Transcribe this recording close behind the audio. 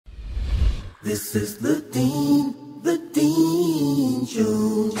This is the Dean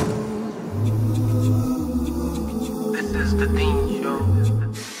Show. This is the Dean Show.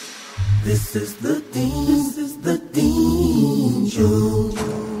 This is the Dean Show.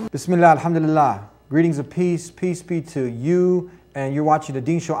 Bismillah, alhamdulillah. Greetings of peace, peace be to you. And you're watching the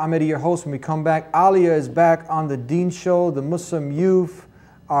Dean Show. I'm Eddie, your host. When we come back, Alia is back on the Dean Show. The Muslim youth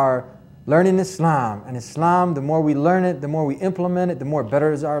are learning Islam. And Islam, the more we learn it, the more we implement it, the more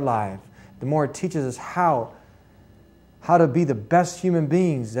better is our life. The more it teaches us how to be the best human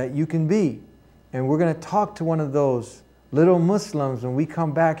beings that you can be. And we're going to talk to one of those little Muslims when we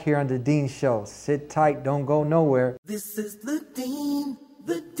come back here on the Dean Show. Sit tight, don't go nowhere. This is the Dean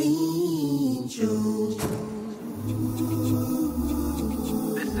Show.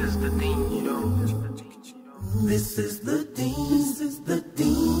 This is the Dean Show. This is the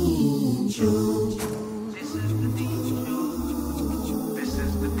Dean Show. This is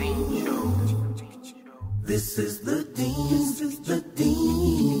the Dean Show. This is the Dean Show. This is the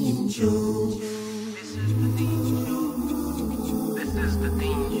Dean Show. This is the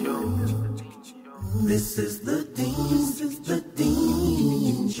Dean Show. This is the Dean Show. This is the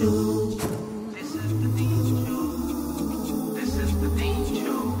Dean Show. This is the Dean Show. This is the Dean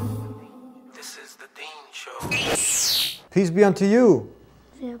Show. This is the Dean Show. Peace be unto you.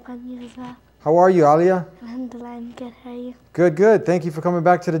 How are you, Alia? Alhamdulillah, I'm good. How are you? Good, good. Thank you for coming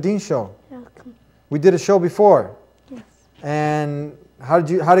back to the Dean Show. Welcome. We did a show before. Yes. And how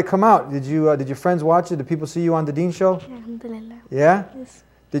did it come out? Did your friends watch it? Did people see you on the Dean Show? Alhamdulillah. Yeah? Yes.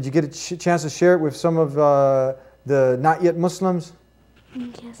 Did you get a chance to share it with some of the not yet Muslims?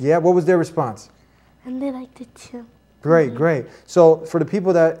 Yes. Yeah? What was their response? And they liked it too. Great, great. So for the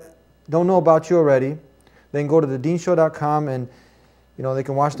people that don't know about you already, they can go to thedeanshow.com and they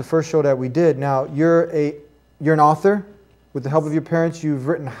can watch the first show that we did. Now you're an author. With the help of your parents, you've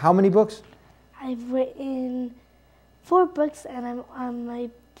written how many books? I've written 4 books, and I'm on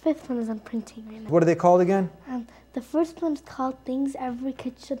my 5th one is on printing right now. What are they called again? The first one is called Things Every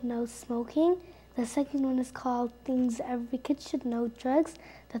Kid Should Know, Smoking. The second one is called Things Every Kid Should Know, Drugs.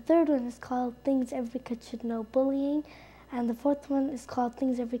 The third one is called Things Every Kid Should Know, Bullying. And the fourth one is called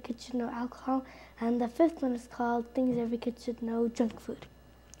Things Every Kid Should Know, Alcohol. And the fifth one is called Things Every Kid Should Know, Junk Food.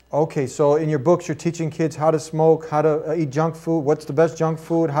 Okay, so in your books you're teaching kids how to smoke, how to eat junk food, what's the best junk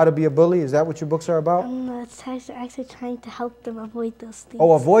food, how to be a bully. Is that what your books are about? It's actually trying to help them avoid those things.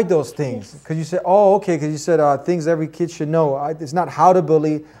 Oh, avoid those things. Because you said, because you said things every kid should know. It's not how to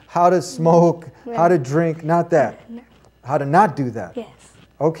bully, how to smoke, how to drink, not that. No. How to not do that. Yes.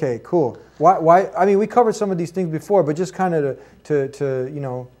 Okay, cool. Why? I mean, we covered some of these things before, but just kind of to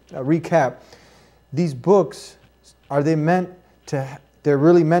recap. These books, they're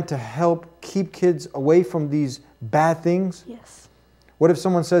really meant to help keep kids away from these bad things? Yes. What if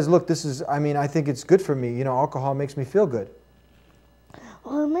someone says, look, I think it's good for me. Alcohol makes me feel good.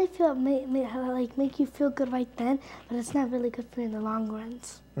 Well, it might make you feel good right then, but it's not really good for you in the long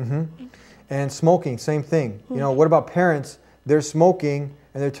runs. Mm-hmm. And smoking, same thing. Mm-hmm. What about parents? They're smoking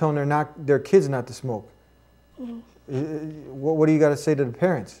and they're telling their kids not to smoke. Mm-hmm. What do you got to say to the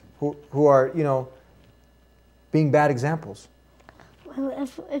parents who are, being bad examples? Well,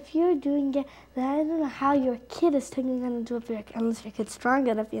 if you're doing it, then I don't know how your kid is going to do it unless your kid's strong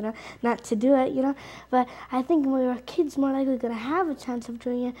enough, not to do it, But I think your kid's more likely going to have a chance of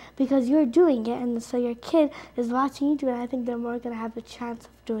doing it because you're doing it, and so your kid is watching you do it. I think they're more going to have a chance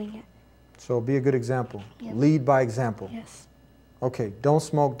of doing it. So be a good example. Yep. Lead by example. Yes. Okay, don't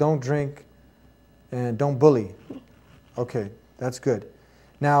smoke, don't drink, and don't bully. Okay, that's good.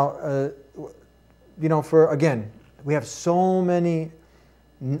 Now, we have so many,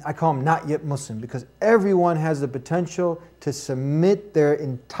 I call them not yet Muslim, because everyone has the potential to submit their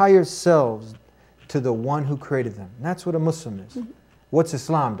entire selves to the one who created them. And that's what a Muslim is. Mm-hmm. What's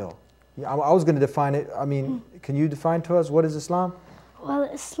Islam, though? I was going to define it. I mean, can you define to us what is Islam? Well,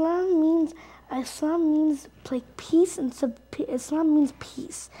 Islam means like peace, and Islam means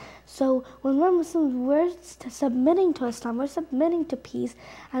peace. So when we're Muslims, we're submitting to Islam, we're submitting to peace,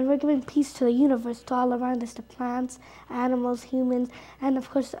 and we're giving peace to the universe, to all around us, to plants, animals, humans, and of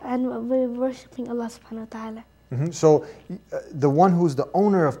course, we're worshipping Allah subhanahu wa ta'ala. Mm-hmm. So the one who's the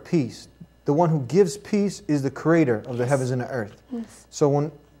owner of peace, the one who gives peace is the creator of the heavens and the earth. Yes. So when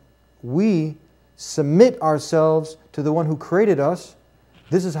we submit ourselves to the one who created us,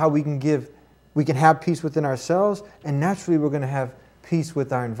 this is how we can have peace within ourselves, and naturally we're going to have peace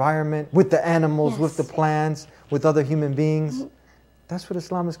with our environment, with the animals, with the plants, with other human beings. Mm-hmm. That's what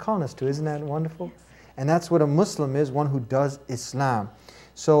Islam is calling us to. Isn't that wonderful? Yes. And that's what a Muslim is, one who does Islam.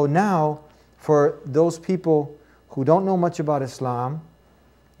 So now, for those people who don't know much about Islam,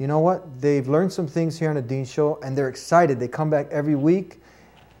 you know what? They've learned some things here on the Dean Show, and they're excited. They come back every week.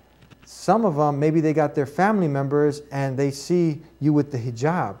 Some of them, maybe they got their family members, and they see you with the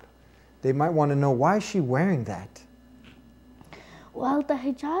hijab. They might want to know, why is she wearing that? Well, the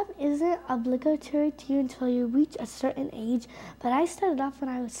hijab isn't obligatory to you until you reach a certain age, but I started off when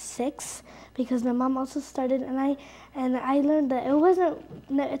I was 6 because my mom also started, and I learned that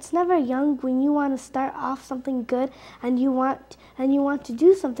it's never young when you want to start off something good and you want to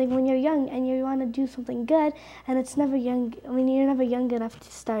do something when you're young and you want to do something good, and it's never young. I mean, you're never young enough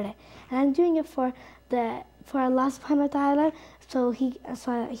to start it. And I'm doing it for Allah subhanahu wa ta'ala, so he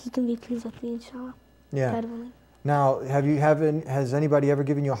can be pleased with me, inshallah. Yeah. Incredibly. Now, has anybody ever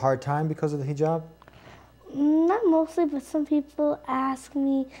given you a hard time because of the hijab? Not mostly, but some people ask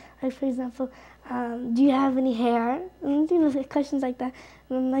me, like for example, do you have any hair? And, questions like that.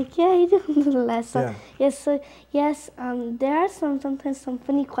 And I'm like, yeah, you do a little less. So, Yeah. Yes, there are sometimes some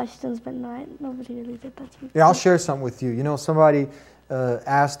funny questions, but nobody really did that to me. Yeah, I'll share something with you. Somebody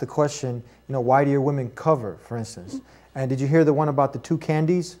asked the question, why do your women cover, for instance? And did you hear the one about the 2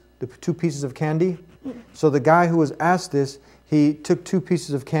 candies, the 2 pieces of candy? So the guy who was asked this, he took 2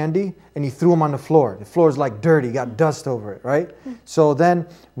 pieces of candy and he threw them on the floor. The floor is like dirty, got dust over it, right? So then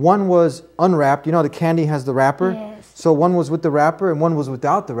one was unwrapped. The candy has the wrapper. Yes. So one was with the wrapper and one was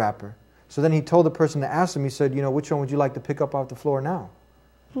without the wrapper. So then he told the person to ask him, he said, which one would you like to pick up off the floor now?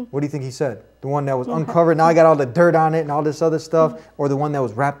 What do you think he said? The one that was uncovered, now I got all the dirt on it and all this other stuff, or the one that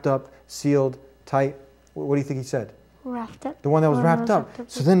was wrapped up, sealed, tight? What do you think he said? Wrapped up. The one that was wrapped up.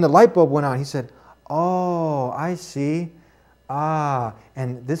 So then the light bulb went on. He said, oh, I see.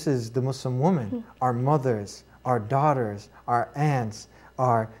 And this is the Muslim woman. Our mothers, our daughters, our aunts,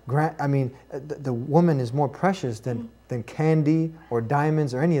 the woman is more precious than candy or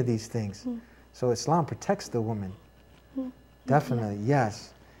diamonds or any of these things. So Islam protects the woman. Definitely,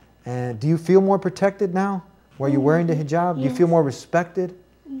 yes. And do you feel more protected now while you're wearing the hijab? Do you feel more respected?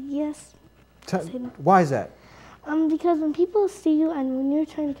 Yes. Why is that? Because when people see you and when you're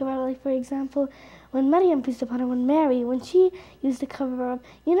trying to cover up, like for example, when Maryam, peace upon her, when Mary, when she used to cover her up,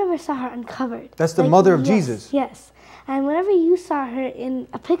 you never saw her uncovered. That's the mother of Jesus. Yes. And whenever you saw her in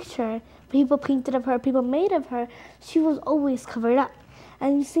a picture, people painted of her, people made of her, she was always covered up.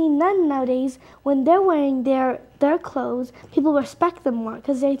 And you see none nowadays, when they're wearing their clothes, people respect them more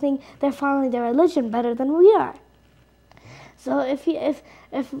because they think they're following their religion better than we are. So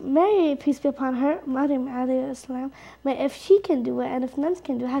if Mary, peace be upon her, Maryam alayhi salam, if she can do it and if nuns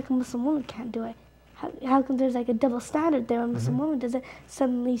can do it, how come Muslim women can't do it? How come there's like a double standard there when Muslim woman does it,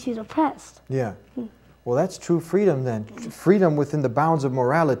 suddenly she's oppressed? Yeah. Well, that's true freedom then. Freedom within the bounds of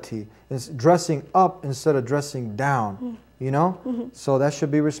morality is dressing up instead of dressing down, So that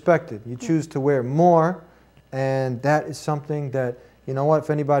should be respected. You choose to wear more, and that is something that, if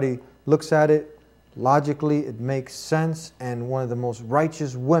anybody looks at it, logically it makes sense. And one of the most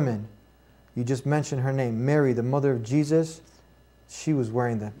righteous women, you just mentioned her name, Mary, the mother of Jesus, she was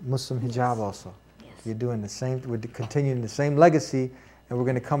wearing the Muslim hijab also. Yes. You're doing the same, we're continuing the same legacy, and we're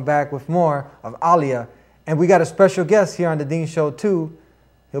going to come back with more of Aliyah. And we got a special guest here on the Dean Show too.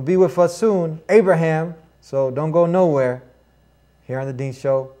 He'll be with us soon, Abraham. So don't go nowhere. Here on the Dean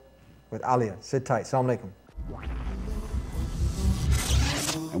Show with Aliyah. Sit tight. Assalamu alaikum.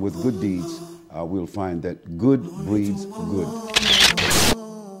 And with good deeds, we'll find that good breeds good.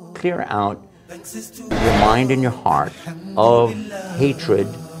 Clear out your mind and your heart of hatred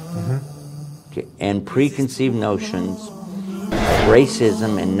and preconceived notions of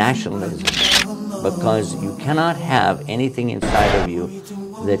racism and nationalism, because you cannot have anything inside of you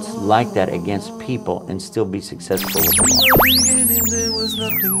that's like that against people and still be successful with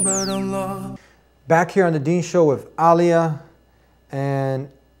Allah. Back here on the Dean Show with Aliyah, and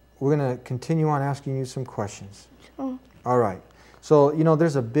we're going to continue on asking you some questions. Oh. All right. So,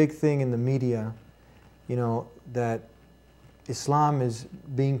 there's a big thing in the media, that Islam is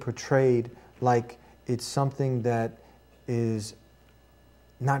being portrayed like it's something that is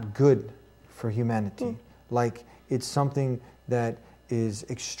not good for humanity. Like it's something that is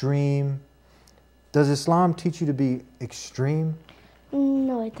extreme. Does Islam teach you to be extreme?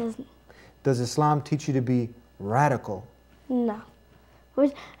 No, it doesn't. Does Islam teach you to be radical? No.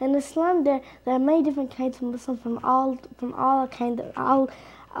 In Islam, there are many different kinds of Muslims from all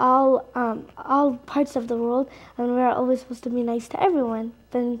parts of the world, and we're always supposed to be nice to everyone,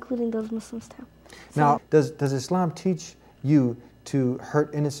 but including those Muslims too. Now, does Islam teach you to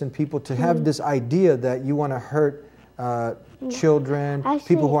hurt innocent people, to have this idea that you want to hurt children,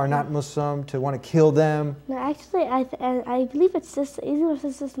 people who are not Muslim, to want to kill them? No, actually, I believe it's just either in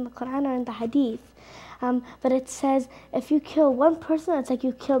the Quran or in the Hadith. But it says if you kill one person, it's like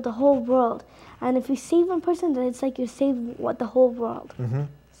you killed the whole world. And if you save one person, then it's like you saved the whole world.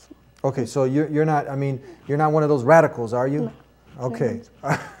 Okay, so you're not, I mean, you're not one of those radicals, are you? No. Okay.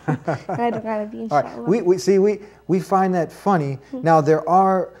 I don't gotta be, All inshallah. right. We find that funny. Now, there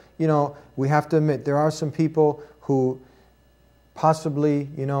are, you know, we have to admit, there are some people who possibly,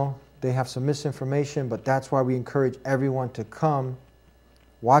 you know, they have some misinformation, but that's why we encourage everyone to come,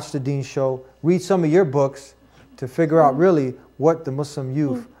 watch the Deen Show, read some of your books to figure out really what the Muslim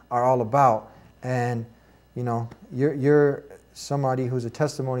youth are all about. And, you know, you're somebody who's a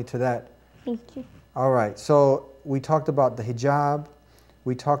testimony to that. Thank you. All right, so we talked about the hijab,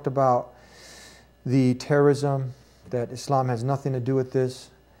 we talked about the terrorism, that Islam has nothing to do with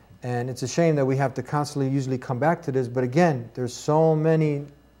this, and it's a shame that we have to constantly usually come back to this, but again, there's so many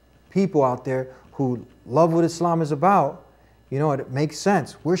people out there who love what Islam is about. You know, it makes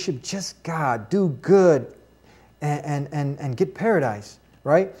sense. Worship just God, do good, and get paradise,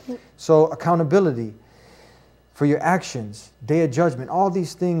 right? So accountability for your actions, day of judgment, all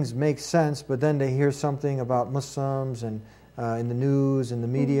these things make sense, but then they hear something about Muslims and in the news and the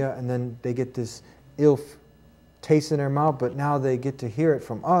media, and then they get this ill taste in their mouth, but now they get to hear it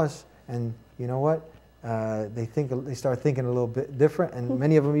from us, and you know what? They start thinking a little bit different, and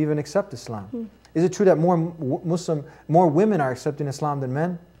many of them even accept Islam. Is it true that more women are accepting Islam than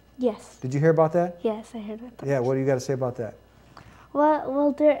men? Yes. Did you hear about that? Yes, I heard about that. Yeah, what do you got to say about that?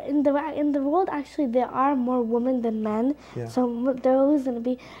 Well, there in the world actually there are more women than men, Yeah. so there are always going to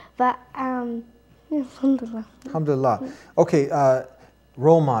be. But alhamdulillah. Alhamdulillah. Okay,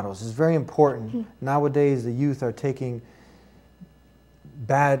 role models is very important. Nowadays, the youth are taking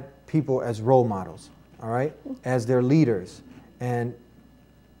bad people as role models, all right, as their leaders. And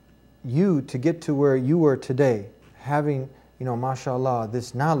you, to get to where you were today, having, you know, mashallah,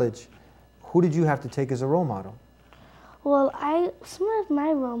 this knowledge, who did you have to take as a role model? Well, some of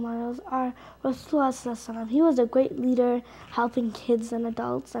my role models are Rasulullah Sallallahu Alaihi Wasallam. He was a great leader, helping kids and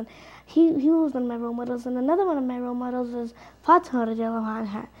adults, and he was one of my role models. And another one of my role models is Fatima radiallahu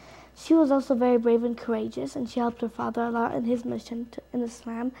anha. She was also very brave and courageous, and she helped her father a lot in his mission in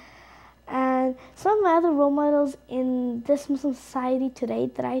Islam. And some of my other role models in this Muslim society today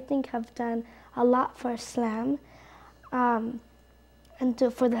that I think have done a lot for Islam, and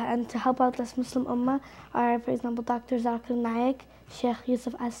to help out this Muslim Ummah are, for example, Dr. Zakir Naik, Sheikh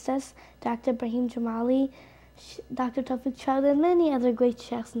Yusuf Astas, Dr. Ibrahim Jamali, Dr. Tawfiq Chowdhury, and many other great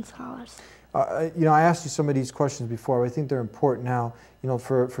sheikhs and scholars. You know, I asked you some of these questions before. I think they're important now. You know,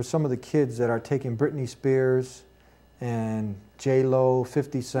 for some of the kids that are taking Britney Spears and J-Lo,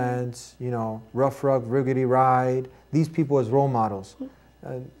 50 Cent, you know, Rough Rug, Riggedy Ride, these people as role models.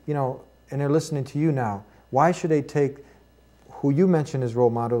 You know, and they're listening to you now. Why should they take who you mentioned as role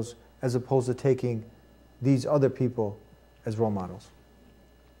models as opposed to taking these other people as role models?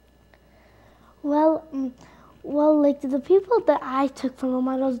 Well, like the people that I took from role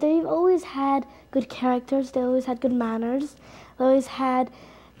models, they've always had good characters. They always had good manners. They always had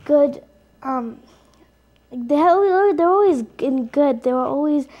good. They're always in good. They were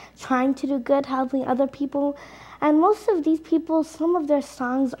always trying to do good, helping other people. And most of these people, some of their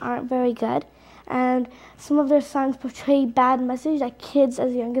songs aren't very good, and some of their songs portray bad message that kids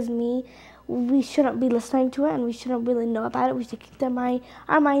as young as me, we shouldn't be listening to it, and we shouldn't really know about it. We should keep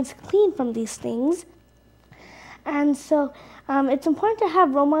our minds clean from these things. And so it's important to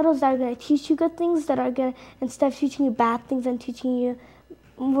have role models that are going to teach you good things, that are going to, instead of teaching you bad things and teaching you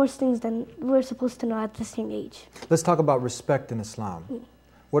worse things than we're supposed to know at the same age. Let's talk about respect in Islam.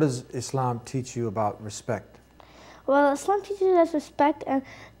 What does Islam teach you about respect? Well, Islam teaches us respect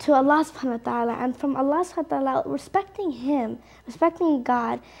to Allah subhanahu wa ta'ala, and from Allah subhanahu wa ta'ala, respecting Him, respecting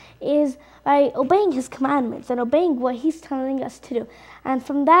God, is by obeying His commandments and obeying what He's telling us to do. And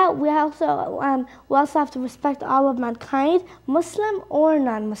from that, we also have to respect all of mankind, Muslim or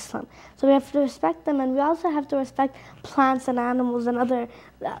non-Muslim. So we have to respect them, and we also have to respect plants and animals and other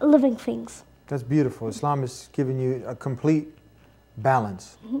living things. That's beautiful. Islam is giving you a complete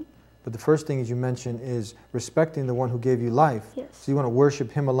balance. But the first thing, as you mentioned, is respecting the one who gave you life. Yes. So you want to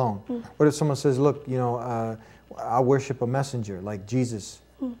worship Him alone. What if someone says, look, you know, I worship a messenger like Jesus?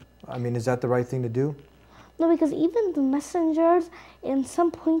 I mean, is that the right thing to do? No, because even the messengers, in some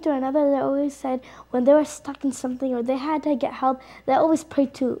point or another, they always said when they were stuck in something or they had to get help, they always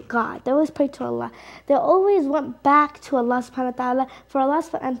prayed to God. They always prayed to Allah. They always went back to Allah subhanahu wa ta'ala for Allah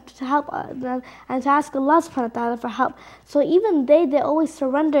and to help and to ask Allah subhanahu wa ta'ala for help. So even they always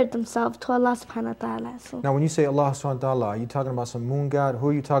surrendered themselves to Allah subhanahu wa ta'ala. So Now, when you say Allah subhanahu wa ta'ala, are you talking about some moon god? Who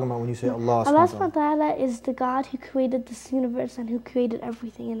are you talking about when you say Allah Allah subhanahu wa ta'ala? subhanahu wa ta'ala is the God who created this universe and who created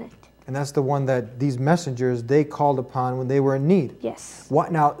everything in it. And that's the one that these messengers, they called upon when they were in need. Yes.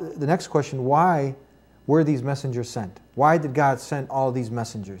 Now, the next question, why were these messengers sent? Why did God send all these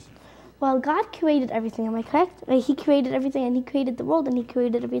messengers? Well, God created everything, am I correct? He created everything, and He created the world, and He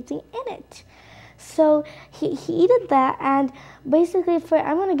created everything in it. So he did that, and basically,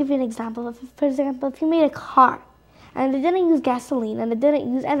 I'm going to give you an example. For example, if you made a car, and it didn't use gasoline, and it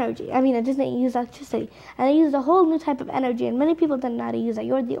didn't use energy. It didn't use electricity, and it used a whole new type of energy, and many people didn't know how to use it.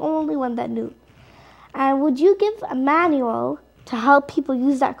 You're the only one that knew. And would you give a manual to help people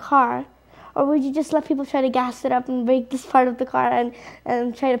use that car, or would you just let people try to gas it up and break this part of the car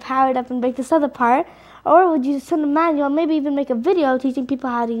and try to power it up and break this other part? Or would you send a manual, maybe even make a video teaching people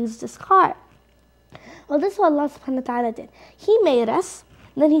how to use this car? Well, this is what Allah subhanahu wa ta'ala did. He made us,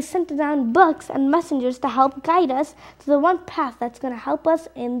 and then He sent down books and messengers to help guide us to the one path that's going to help us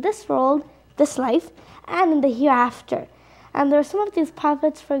in this world, this life, and in the hereafter. And there are some of these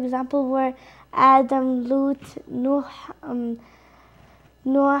prophets, for example, were Adam, Lut, Nuh,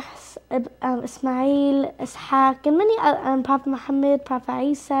 Ismail, Ishaq, and many Prophet Muhammad, Prophet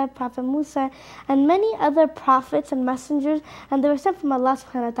Isa, Prophet Musa, and many other prophets and messengers, and they were sent from Allah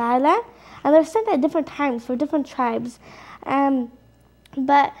subhanahu wa ta'ala, and they were sent at different times for different tribes.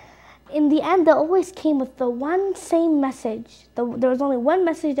 But in the end, they always came with the one same message. There was only one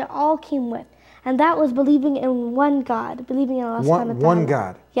message that all came with, and that was believing in one God, believing in Allah subhanahu wa ta'ala. One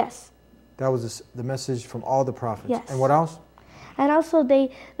God. Yes. That was the message from all the prophets. Yes. And what else? And also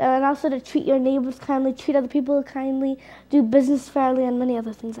to treat your neighbors kindly, treat other people kindly, do business fairly, and many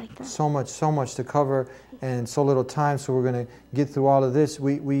other things like that. So much to cover and so little time, so we're going to get through all of this.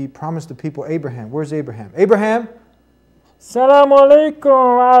 We promised the people Abraham. Where's Abraham? Abraham? Assalamu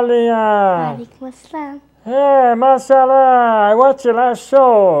alaikum, Aliyah. Walaikum assalam. Hey, mashallah. I watched your last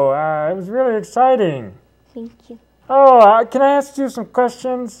show. It was really exciting. Thank you. Oh, can I ask you some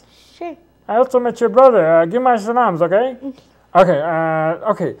questions? Sure. I also met your brother. Give my salams, okay? Okay,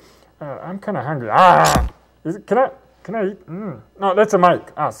 I'm kind of hungry. Can I eat? No, that's a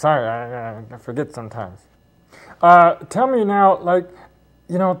mic. Oh, sorry, I forget sometimes. Tell me now,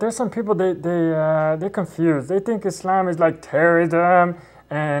 there's some people, they're confused. They think Islam is like terrorism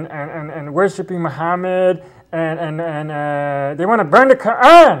and worshiping Muhammad, and they want to burn the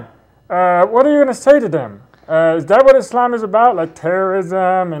Quran. What are you going to say to them? Is that what Islam is about? Like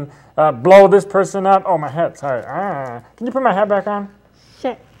terrorism and blow this person up? Oh, my hat, sorry. Can you put my hat back on?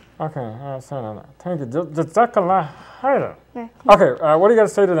 Sure. Okay, sorry. Thank you. Jazakallah khairan. Yeah. Okay, what do you got to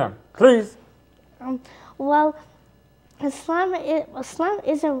say to them? Please. Well, Islam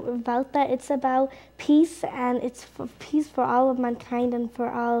isn't about that. It's about peace, and it's for peace for all of mankind and for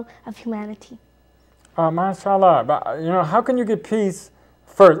all of humanity. MashaAllah. But how can you get peace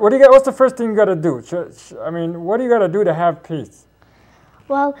first? What's the first thing you got to do? What do you got to do to have peace?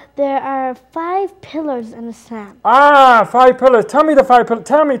 Well, there are 5 pillars in Islam. 5 pillars. Tell me the 5 pillars.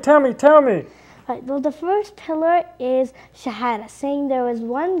 Tell me. Right, well, the first pillar is Shahada, saying there is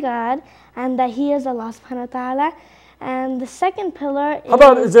one God and that He is Allah subhanahu wa ta'ala. And the second pillar is... How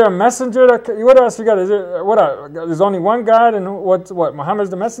about, is there a messenger? What else you got? There's only one God, and what? Muhammad is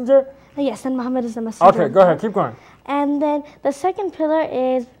the messenger? Yes, and Muhammad is the messenger. Okay, go ahead. Keep going. And then the second pillar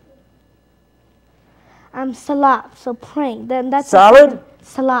is salat, so praying. Then that's Salad?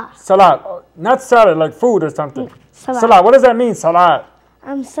 Salat. Salat. Not salad, like food or something. Salat. Salat. What does that mean, salat?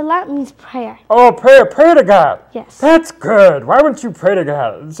 Salat means prayer. Oh, prayer. Pray to God. Yes. That's good. Why wouldn't you pray to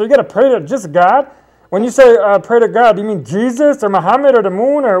God? So you got to pray to just God? When you say pray to God, do you mean Jesus or Muhammad or the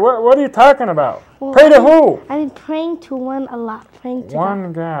moon, or what are you talking about? Well, pray to who? I mean praying to one Allah, praying to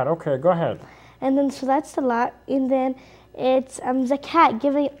one God. Okay, go ahead. And then so that's salat, and then it's zakat,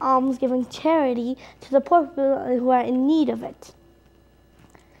 giving alms, giving charity to the poor people who are in need of it.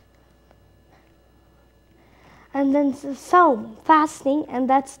 And then Sawm, fasting, and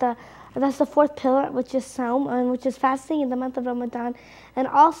that's the 4th pillar, which is Sawm, and which is fasting in the month of Ramadan. And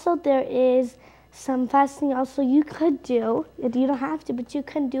also there is some fasting also you could do. You don't have to, but you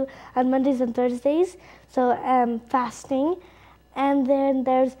can do on Mondays and Thursdays. So fasting. And then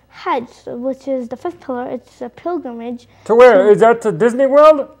there's Hajj, which is the 5th pillar. It's a pilgrimage. To where? Is that to Disney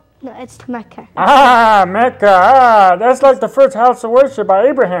World? No, it's to Mecca. Mecca. That's like the first house of worship by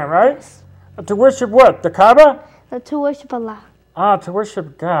Abraham, right? Yes. To worship what? The Kaaba? No, to worship Allah. To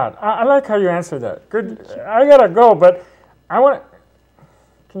worship God. I like how you answered that. Good. I gotta go, but I want to...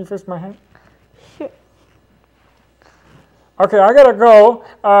 Can you fix my hand? Sure. Okay, I gotta go,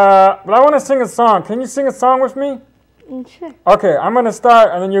 but I want to sing a song. Can you sing a song with me? Sure. Okay, I'm gonna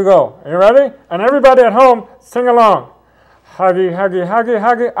start and then you go. Are you ready? And everybody at home, sing along. Huggy, huggy, huggy,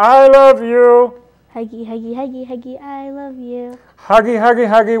 huggy, I love you. Huggy, huggy, huggy, huggy, I love you. Huggy, huggy,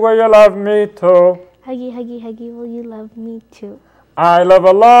 huggy, will you love me too? Huggy, huggy, huggy, will you love me too? I love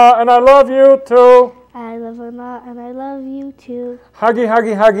Allah and I love you too. I love Allah and I love you too. Huggy,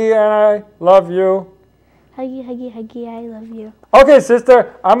 huggy, huggy, and I love you. Huggy, huggy, huggy, I love you. Okay,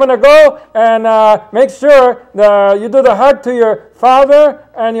 sister, I'm going to go and make sure that you do the hug to your father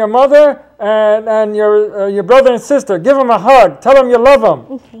and your mother and your brother and sister. Give them a hug. Tell them you love them.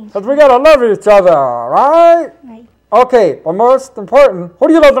 Okay. Because we got to love each other, right? Right. Okay, but most important, who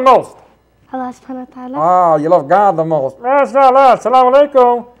do you love the most? Allah subhanahu wa ta'ala. Oh, you love God the most. MashaAllah. Assalamu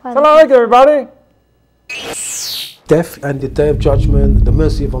alaikum. Assalamu alaikum, everybody. Death and the Day of Judgment, the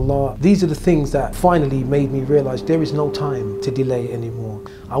mercy of Allah. These are the things that finally made me realize there is no time to delay anymore.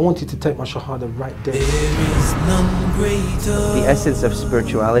 I wanted to take my Shahada right there. There is none greater. The essence of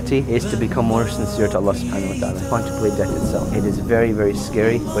spirituality is to become more sincere to Allah subhanahu wa ta'ala. Contemplate death itself. It is very, very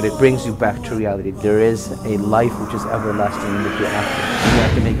scary, but it brings you back to reality. There is a life which is everlasting in the hereafter. You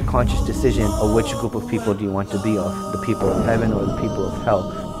have to make a conscious decision of which group of people do you want to be of, the people of heaven or the people of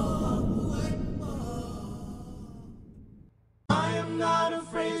hell. I am not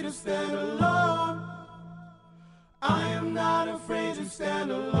afraid to stand alone. I am not afraid to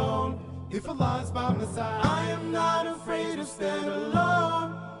stand alone. If Allah's by my side, I am not afraid to stand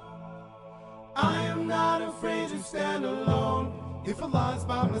alone. I am not afraid to stand alone. If Allah's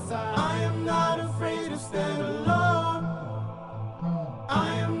by my side, I am not afraid to stand alone.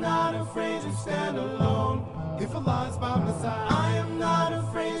 I am not afraid to stand alone. If Allah's by my side, I am not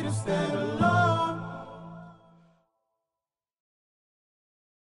afraid to stand alone.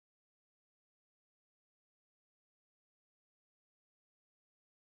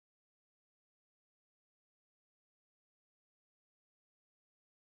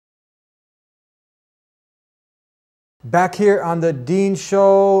 Back here on the Dean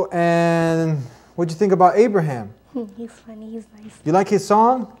Show, and what'd you think about Abraham? He's funny, he's nice. You like his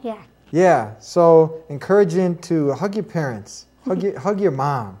song? Yeah. Yeah, so encouraging to hug your parents, hug your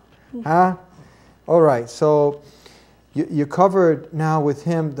mom, huh? All right, so you covered now with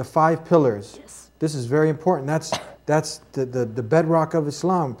him the 5 pillars. Yes. This is very important. That's the bedrock of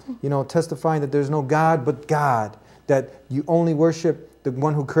Islam, you know, testifying that there's no God but God, that you only worship the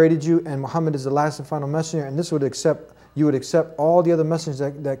one who created you, and Muhammad is the last and final messenger, and this would you would accept all the other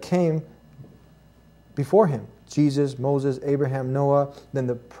messengers that came before him. Jesus, Moses, Abraham, Noah, then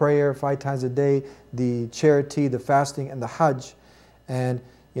the prayer 5 times a day, the charity, the fasting, and the Hajj. And,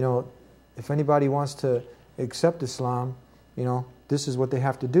 you know, if anybody wants to accept Islam, you know, this is what they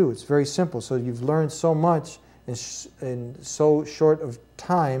have to do. It's very simple. So you've learned so much in so short of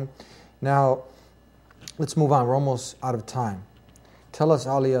time. Now, let's move on. We're almost out of time. Tell us,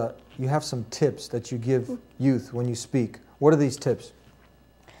 Alia, you have some tips that you give youth when you speak. What are these tips?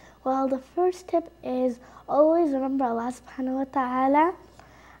 Well, the first tip is always remember Allah subhanahu wa ta'ala,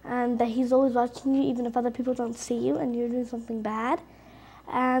 and that He's always watching you even if other people don't see you and you're doing something bad.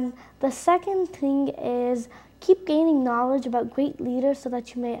 And the second thing is keep gaining knowledge about great leaders so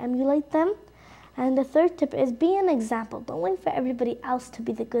that you may emulate them. And the third tip is be an example. Don't wait for everybody else to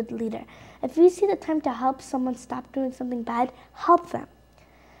be the good leader. If you see the time to help someone stop doing something bad, help them.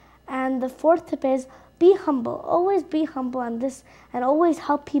 And the fourth tip is be humble. Always be humble on this and always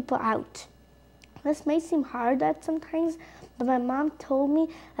help people out. This may seem hard at sometimes, but my mom told me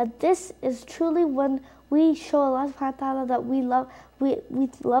that this is truly when we show Allah subhanahu wa ta'ala that we love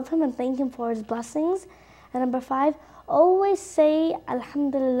Him and thank Him for His blessings. And number 5, always say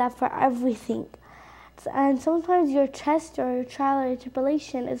Alhamdulillah for everything. And sometimes your test or your trial or your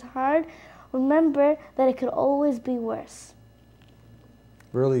tribulation is hard. Remember that it could always be worse.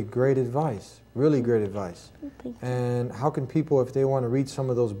 Really great advice. Really great advice. Thank you. And how can people, if they want to read some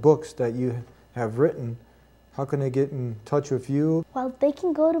of those books that you have written, how can they get in touch with you? Well, they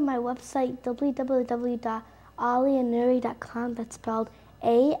can go to my website, www.alyanuri.com. That's spelled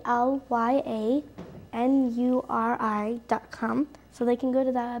ALYANURI.com. So they can go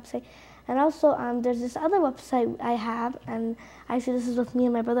to that website. And also, there's this other website I have, and actually this is with me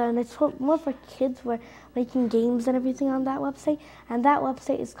and my brother, and it's more for kids. We're making games and everything on that website. And that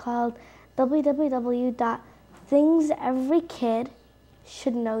website is called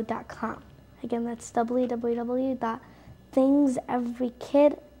www.thingseverykidshouldknow.com. Again, that's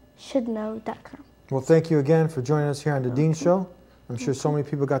www.thingseverykidshouldknow.com. Well, thank you again for joining us here on the Dean Show. I'm sure so many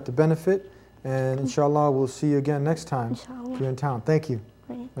people got the benefit, and inshallah, we'll see you again next time Inshallah. if you're in town. Thank you.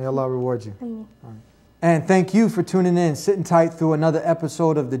 Right. May Allah reward you. Ameen. And thank you for tuning in, sitting tight through another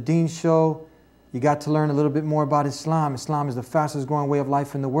episode of the Dean Show. You got to learn a little bit more about Islam. Islam is the fastest growing way of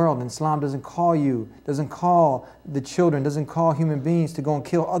life in the world. And Islam doesn't call you, doesn't call the children, doesn't call human beings to go and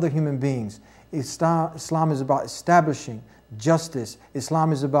kill other human beings. Islam is about establishing justice.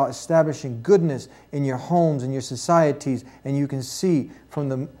 Islam is about establishing goodness in your homes, in your societies. And you can see from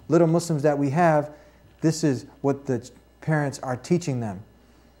the little Muslims that we have, this is what the parents are teaching them.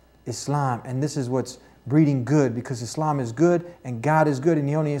 Islam. And this is what's breeding good, because Islam is good and God is good and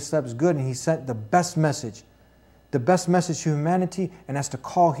He only accepts good, and He sent the best message to humanity, and that's to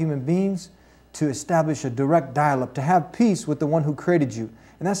call human beings to establish a direct dialogue, to have peace with the one who created you.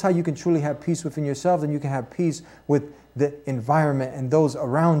 And that's how you can truly have peace within yourself, and you can have peace with the environment and those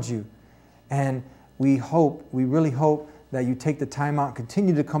around you. And we really hope that you take the time out,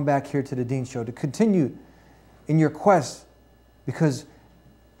 continue to come back here to the Deen Show, to continue in your quest, because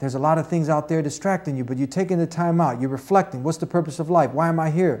there's a lot of things out there distracting you, but you're taking the time out, you're reflecting, what's the purpose of life? Why am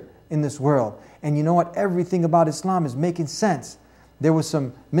I here in this world? And you know what? Everything about Islam is making sense. There were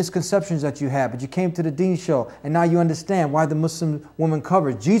some misconceptions that you had, but you came to the Deen Show, and now you understand why the Muslim woman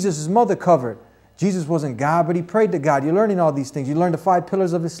covered. Jesus' mother covered. Jesus wasn't God, but he prayed to God. You're learning all these things. You learn the 5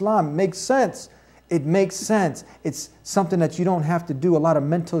 pillars of Islam. It makes sense. It makes sense. It's something that you don't have to do a lot of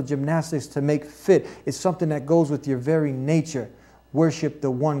mental gymnastics to make fit. It's something that goes with your very nature. Worship the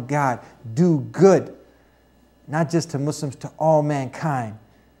one God. Do good. Not just to Muslims, to all mankind.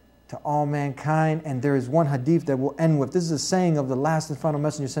 To all mankind. And there is one hadith that we'll end with. This is a saying of the last and final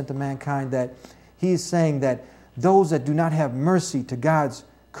messenger sent to mankind, that he is saying that those that do not have mercy to God's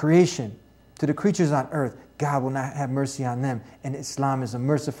creation, to the creatures on earth, God will not have mercy on them. And Islam is a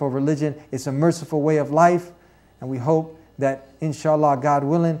merciful religion. It's a merciful way of life. And we hope that, inshallah, God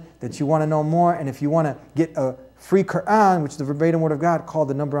willing, that you want to know more. And if you want to get a free Quran, which is the verbatim word of God, call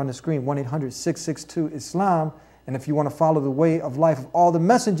the number on the screen, 1-800-662-ISLAM. And if you want to follow the way of life of all the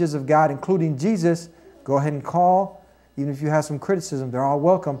messengers of God, including Jesus, go ahead and call. Even if you have some criticism, they're all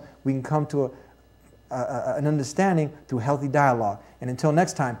welcome. We can come to an understanding through healthy dialogue. And until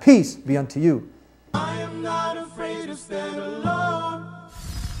next time, peace be unto you. I am not afraid to stand alone.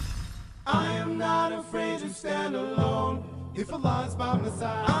 I am not afraid to stand alone. If Allah is by my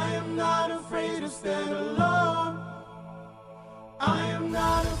side, I am not afraid to stand alone. I am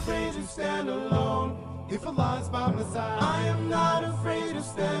not afraid to stand alone. If Allah is by my side,